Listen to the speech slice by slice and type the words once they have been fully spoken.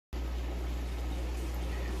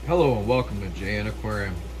Hello and welcome to JN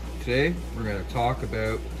Aquarium. Today we're going to talk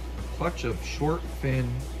about a clutch of short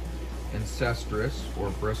fin ancistrus or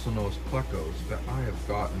bristlenose plecos that I have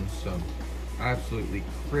gotten some absolutely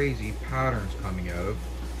crazy patterns coming out of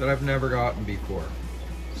that I've never gotten before.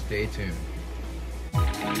 Stay tuned.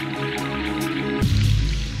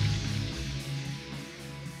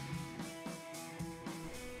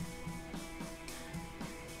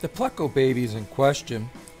 The pleco babies in question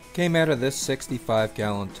came out of this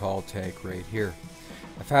 65-gallon tall tank right here.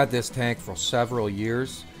 I've had this tank for several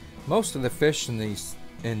years. Most of the fish in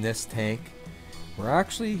this tank were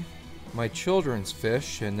actually my children's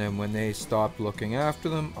fish, and then when they stopped looking after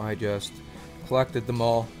them, I just collected them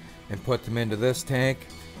all and put them into this tank.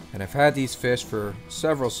 And I've had these fish for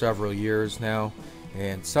several years now,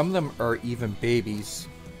 and some of them are even babies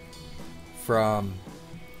from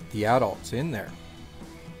the adults in there.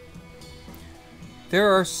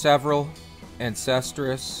 There are several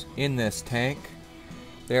ancistrus in this tank.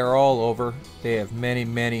 They are all over. They have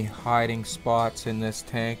many hiding spots in this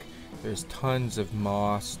tank. There's tons of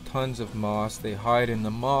moss. They hide in the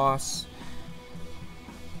moss.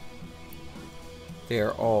 They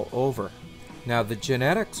are all over. Now the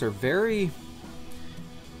genetics are very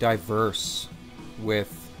diverse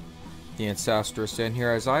with the ancistrus in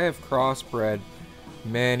here, as I have crossbred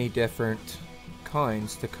many different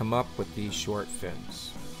kinds to come up with these short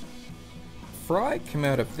fins. Fry come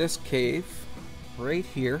out of this cave right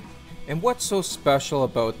here, and what's so special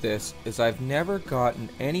about this is I've never gotten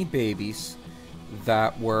any babies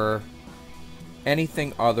that were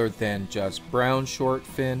anything other than just brown short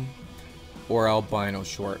fin or albino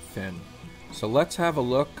short fin. So let's have a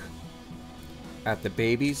look at the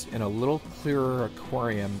babies in a little clearer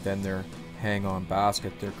aquarium than their hang-on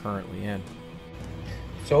basket they're currently in.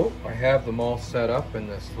 So I have them all set up in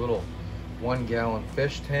this little 1-gallon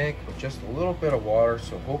fish tank with just a little bit of water,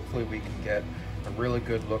 so hopefully we can get a really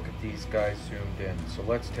good look at these guys zoomed in. So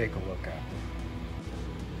let's take a look at them.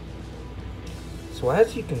 So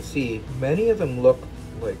as you can see, many of them look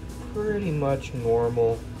like pretty much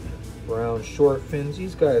normal brown short fins.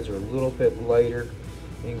 These guys are a little bit lighter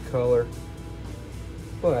in color,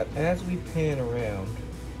 but as we pan around,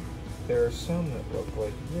 there are some that look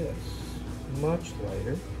like this. Much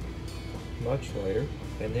lighter,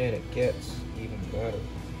 and then it gets even better.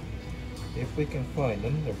 If we can find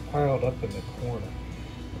them, they're piled up in the corner.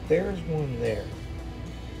 There's one there.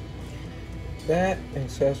 That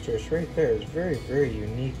ancistrus right there is very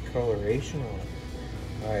unique coloration on it.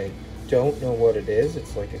 I don't know what it is.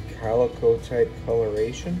 It's like a calico type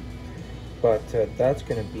coloration, but that's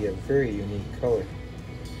going to be a very unique color.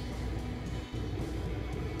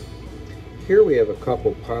 Here we have a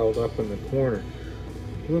couple piled up in the corner.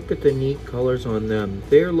 Look at the neat colors on them.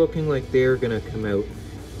 They're looking like they're going to come out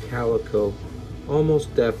calico,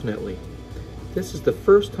 almost definitely. This is the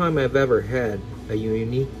first time I've ever had a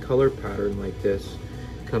unique color pattern like this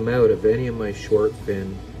come out of any of my short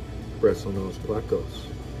fin bristlenose plecos.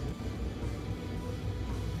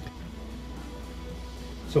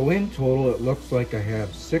 So in total it looks like I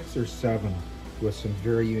have 6 or 7 with some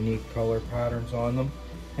very unique color patterns on them.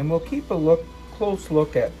 And we'll keep a close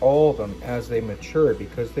look at all of them as they mature,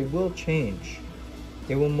 because they will change.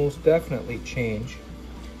 They will most definitely change.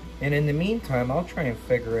 And in the meantime, I'll try and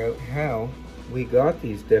figure out how we got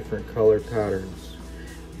these different color patterns.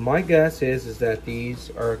 My guess is that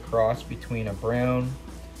these are a cross between a brown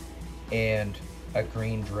and a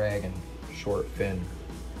green dragon short fin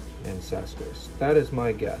ancistrus. That is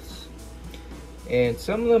my guess. And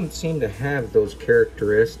some of them seem to have those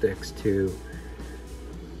characteristics to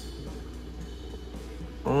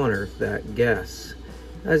honor that guess.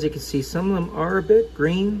 As you can see, some of them are a bit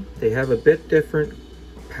green. They have a bit different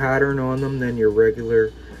pattern on them than your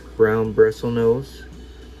regular brown bristlenose.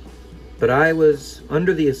 But I was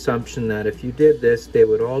under the assumption that if you did this, they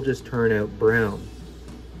would all just turn out brown.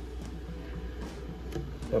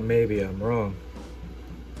 But maybe I'm wrong.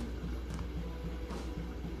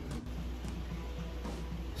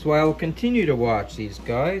 So I will continue to watch these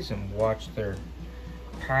guys and watch their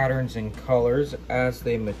patterns and colors as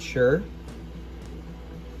they mature,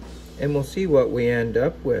 and we'll see what we end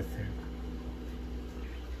up with.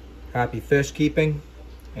 Happy fish keeping,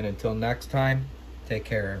 and until next time, take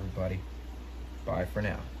care everybody. Bye for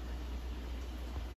now.